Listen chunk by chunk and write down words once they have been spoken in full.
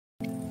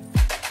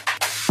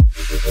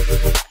Hello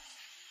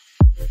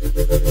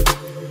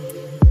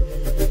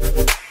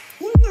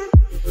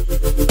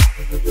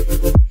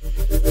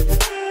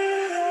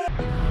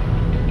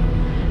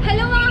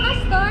mga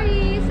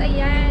ka-stories!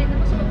 Ayan,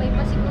 nakusubay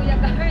pa si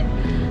Kuya Guard.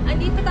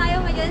 Andito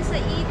tayo ngayon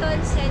sa Eton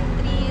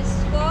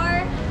Centris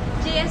for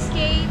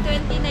JSK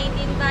 2019.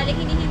 Bale,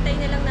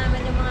 hinihintay na lang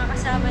namin yung mga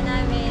kasama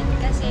namin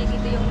kasi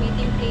dito yung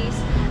meeting place.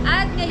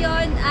 At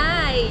ngayon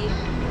ay,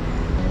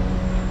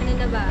 ano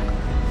na ba?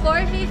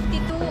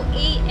 4:52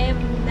 AM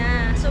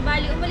na. So,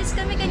 bali, umalis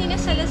kami kanina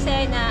sa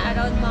Lucena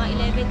around mga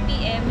 11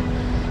 PM.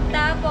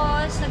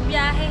 Tapos,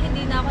 nagbiyahe,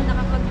 hindi na ako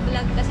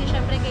nakapag-vlog kasi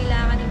syempre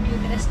kailangan ng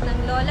beauty rest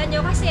ng lola nyo.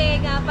 Kasi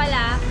nga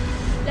pala,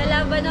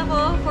 lalaban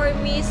ako for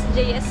Miss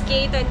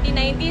JSK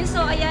 2019.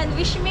 So, ayan,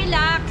 wish me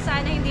luck.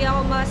 Sana hindi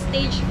ako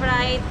ma-stage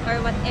fright or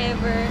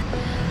whatever.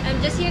 I'm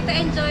just here to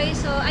enjoy.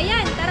 So,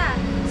 ayan, tara.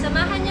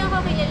 Samahan nyo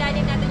ako,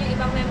 kilalanin natin yung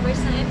ibang members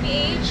ng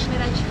MPH,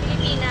 Mirage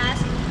Pilipinas,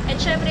 at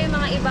syempre yung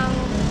mga ibang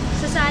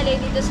sasali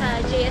dito sa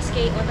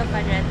JSK Auto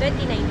Fun Run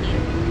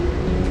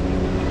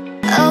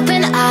 2019.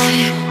 Open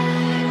eye,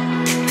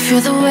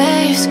 feel the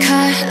waves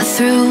cut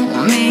through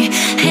me,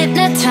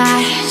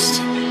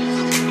 hypnotized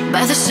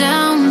by the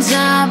sounds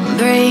I'm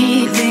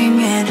breathing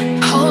in.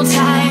 Hold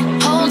tight,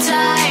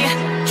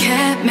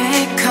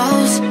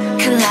 chemicals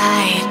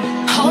collide.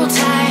 Hold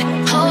tight,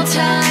 hold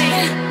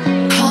tight,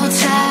 hold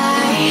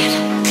tight.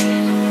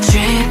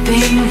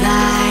 Dripping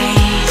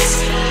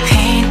lights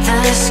paint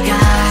the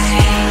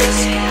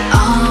skies,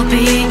 all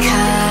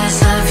because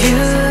of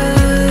you.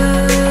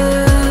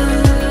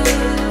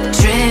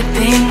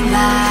 Dripping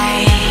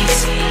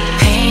lights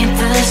paint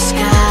the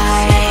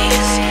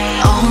skies,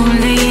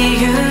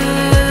 only you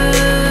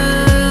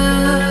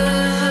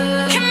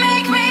can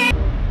make me.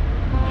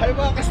 Hi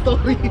mga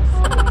ka-stories!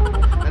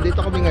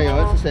 Nandito kami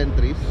ngayon sa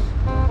Centris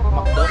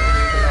Macdo.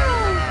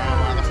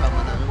 Mga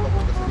kasama namin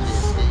papunta sa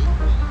JSK.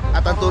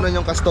 At ang tunay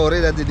yung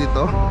ka-story natin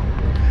dito,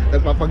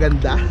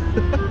 nagpapaganda.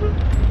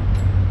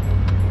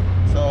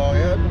 So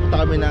ngayon, pupunta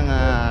kami ng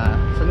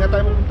saan nga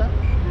tayo pupunta?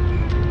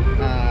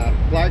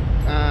 Clark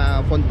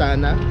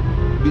Fontana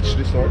Beach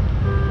Resort.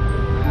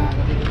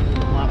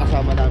 Mga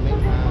kasama namin,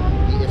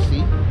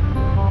 DSC.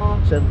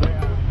 Siyempre,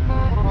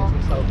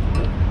 JSK South.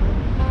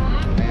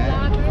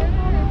 Ayan.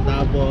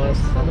 Tapos,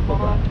 ano pa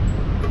ba?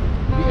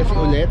 DSC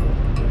ulit.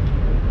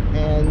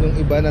 And yung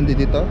iba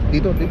nandito dito.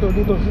 Dito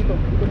na dito.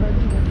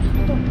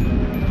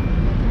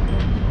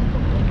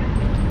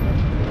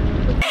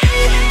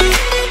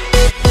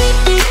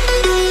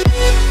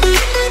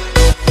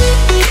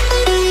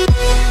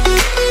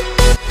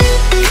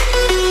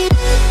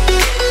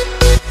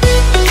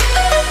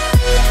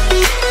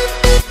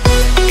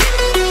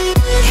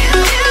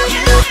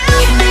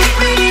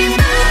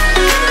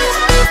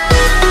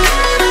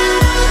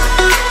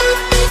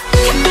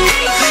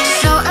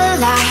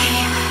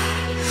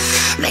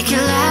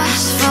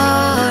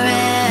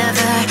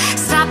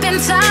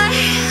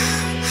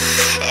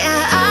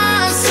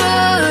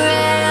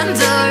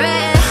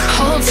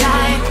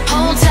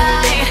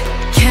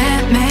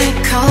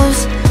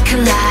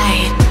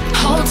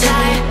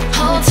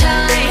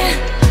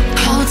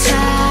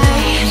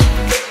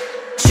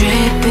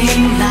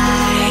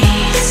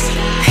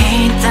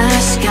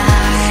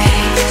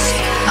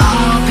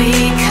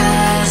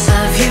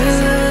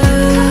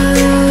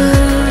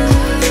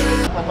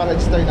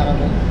 Register na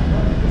kami.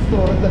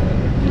 Store na.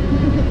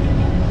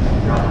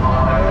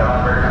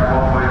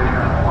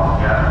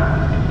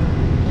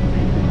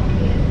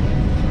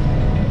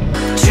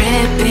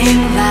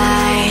 Dripping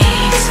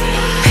lights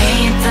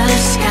paint the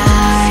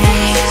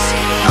skies,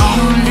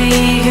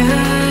 only you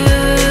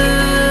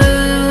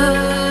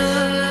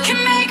can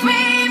make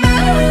me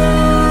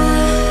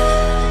move.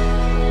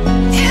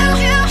 You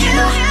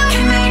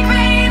can make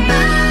me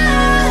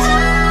move.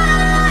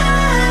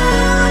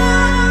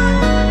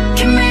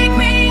 Can make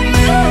me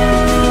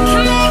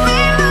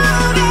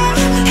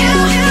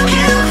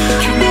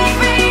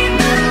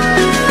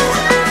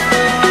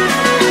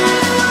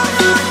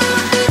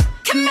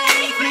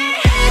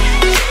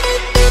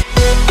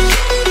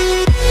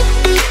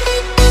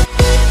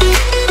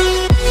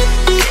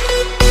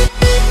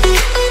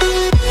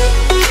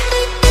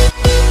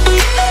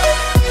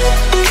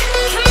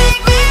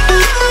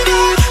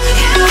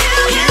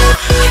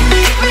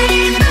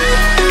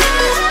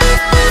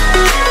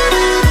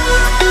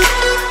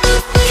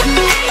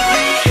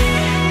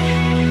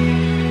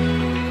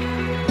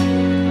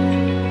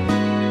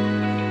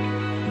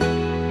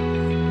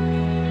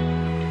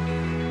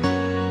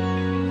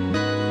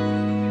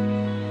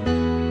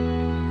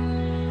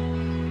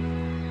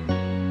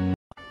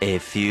A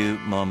few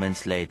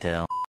moments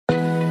later.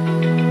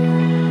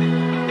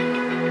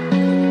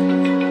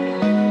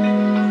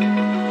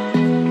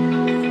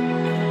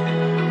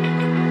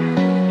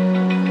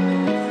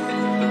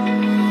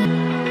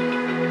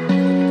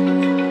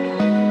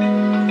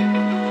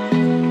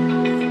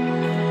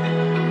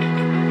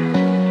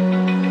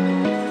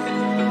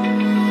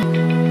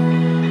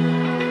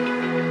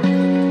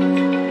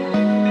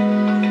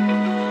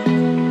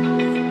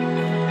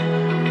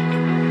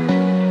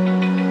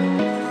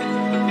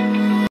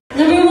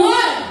 Number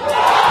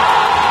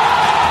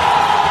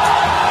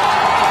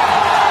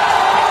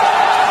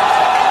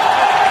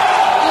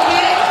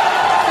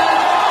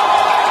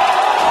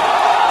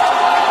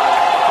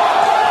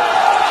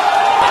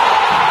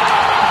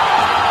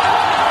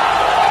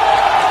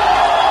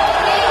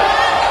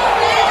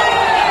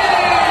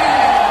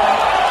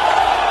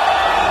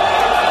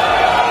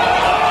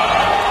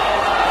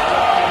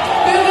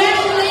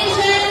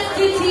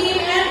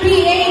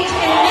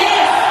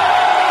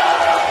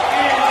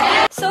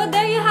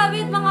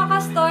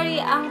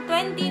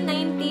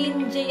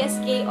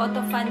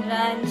Auto Fun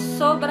Run.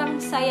 Sobrang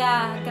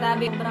saya.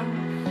 Grabe.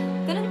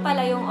 Ganun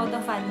pala yung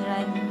Auto Fun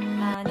Run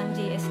ng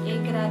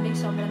JSK. Grabe,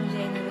 sobrang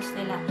generous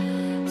nila.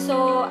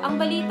 So, ang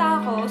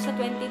balita ko sa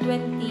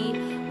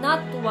 2020,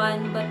 not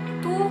 1 but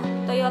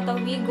 2 Toyota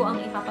Wigo ang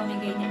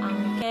ipapamigay ni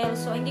Uncle.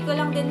 So, hindi ko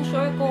lang din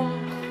sure kung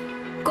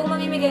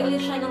mamimigay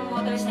ulit siya ng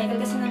motorcycle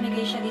kasi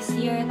namigay siya this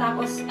year.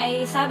 Tapos,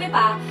 ay sabi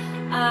pa,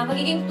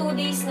 magiging 2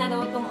 days na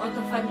daw itong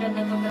Auto Fun Run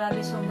na to.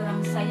 Grabe, sobrang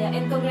saya.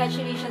 And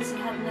congratulations sa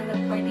lahat na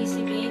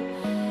nag-participate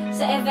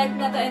sa event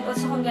na to. And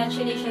also,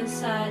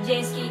 congratulations sa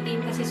JSK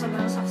team kasi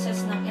sobrang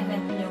success ng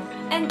event nyo.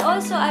 And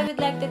also, I would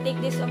like to take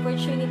this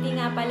opportunity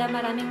nga pala.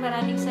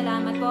 Maraming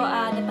salamat po.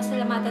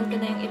 Napasalamatan ko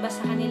na yung iba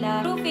sa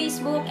kanila through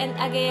Facebook. And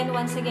again,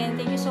 once again,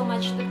 thank you so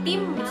much to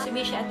Team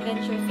Mitsubishi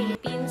Adventure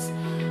Philippines.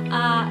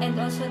 And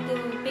also to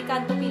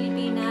Picanto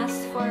Pilipinas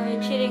for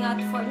cheering out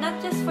for, not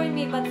just for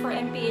me, but for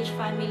MPH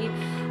family.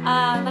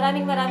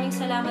 Maraming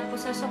salamat po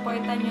sa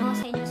supportan nyo,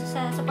 sa inyo,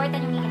 sa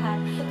supportan nyo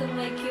lahat. To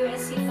my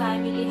QSC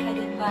family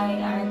headed by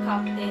our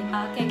captain,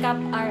 kay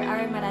Cap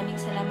RR, maraming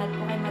salamat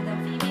po kay Madam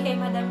Phoebe, kay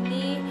Madam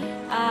Lee,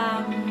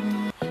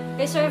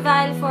 kay Sir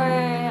Val for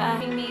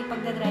may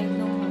pagdadrive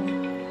nung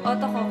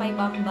auto ko, kay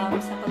Bam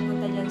sa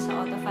pagpunta dyan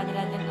sa Auto Fun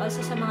Run, and also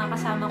sa mga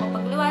kasama ko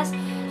pagluwas,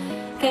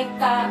 kay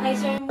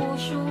Sir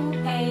Mushu,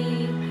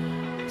 kay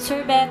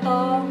Sir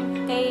Beto,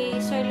 kay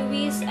Sir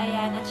Luis,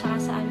 ayan, at saka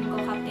sa amin ko,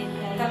 Captain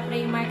kay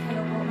Capray Mark,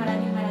 hello po,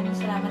 maraming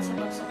salamat sa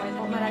pag-support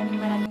po, maraming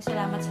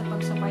salamat sa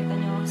pag-supporta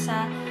nyo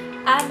sa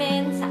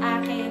amin, sa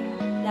akin,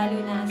 lalo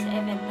na sa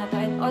event na to.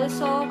 And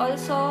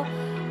also,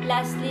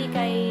 lastly,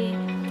 kay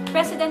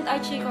President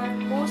Archie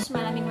Corpus,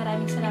 maraming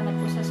salamat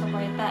po sa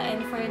suporta,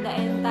 and for the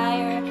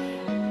entire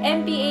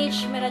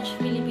MPH Mirage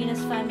Filipinas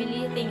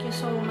family, thank you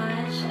so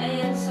much.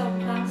 Ayan,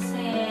 sobrang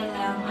saya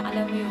lang.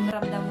 Alam mo yung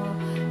ramdam mo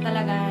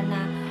talaga na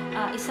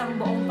isang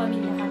buong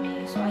pamilya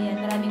kami. So,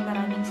 ayan,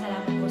 maraming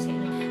salamat po sa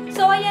inyo.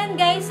 So, ayan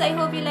guys, I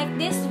hope you like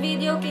this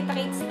video.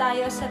 Kita-kits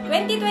tayo sa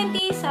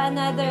 2020 sa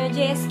another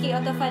JSK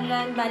Auto Fun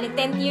Run. Bali,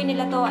 10th year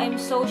nila to. I'm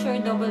so sure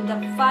double the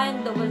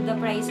fun, double the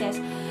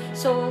prizes.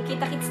 So,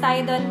 kita-kits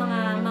tayo doon,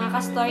 mga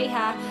ka-story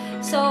ha.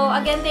 So,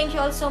 again, thank you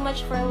all so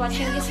much for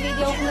watching this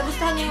video. Kung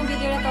nagustuhan niyo yung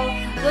video na to,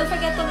 don't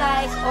forget to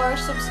like or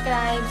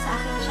subscribe sa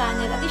aking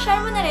channel. At i-share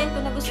mo na rin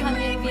kung nagustuhan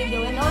niyo yung video.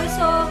 And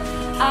also,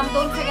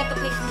 don't forget to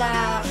click the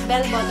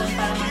bell button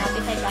para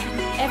ma-notify ka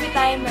every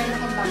time meron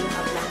akong bagong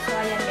upload. So,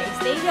 ayan guys.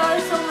 Thank you all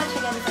so much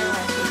again for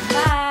watching.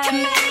 Bye!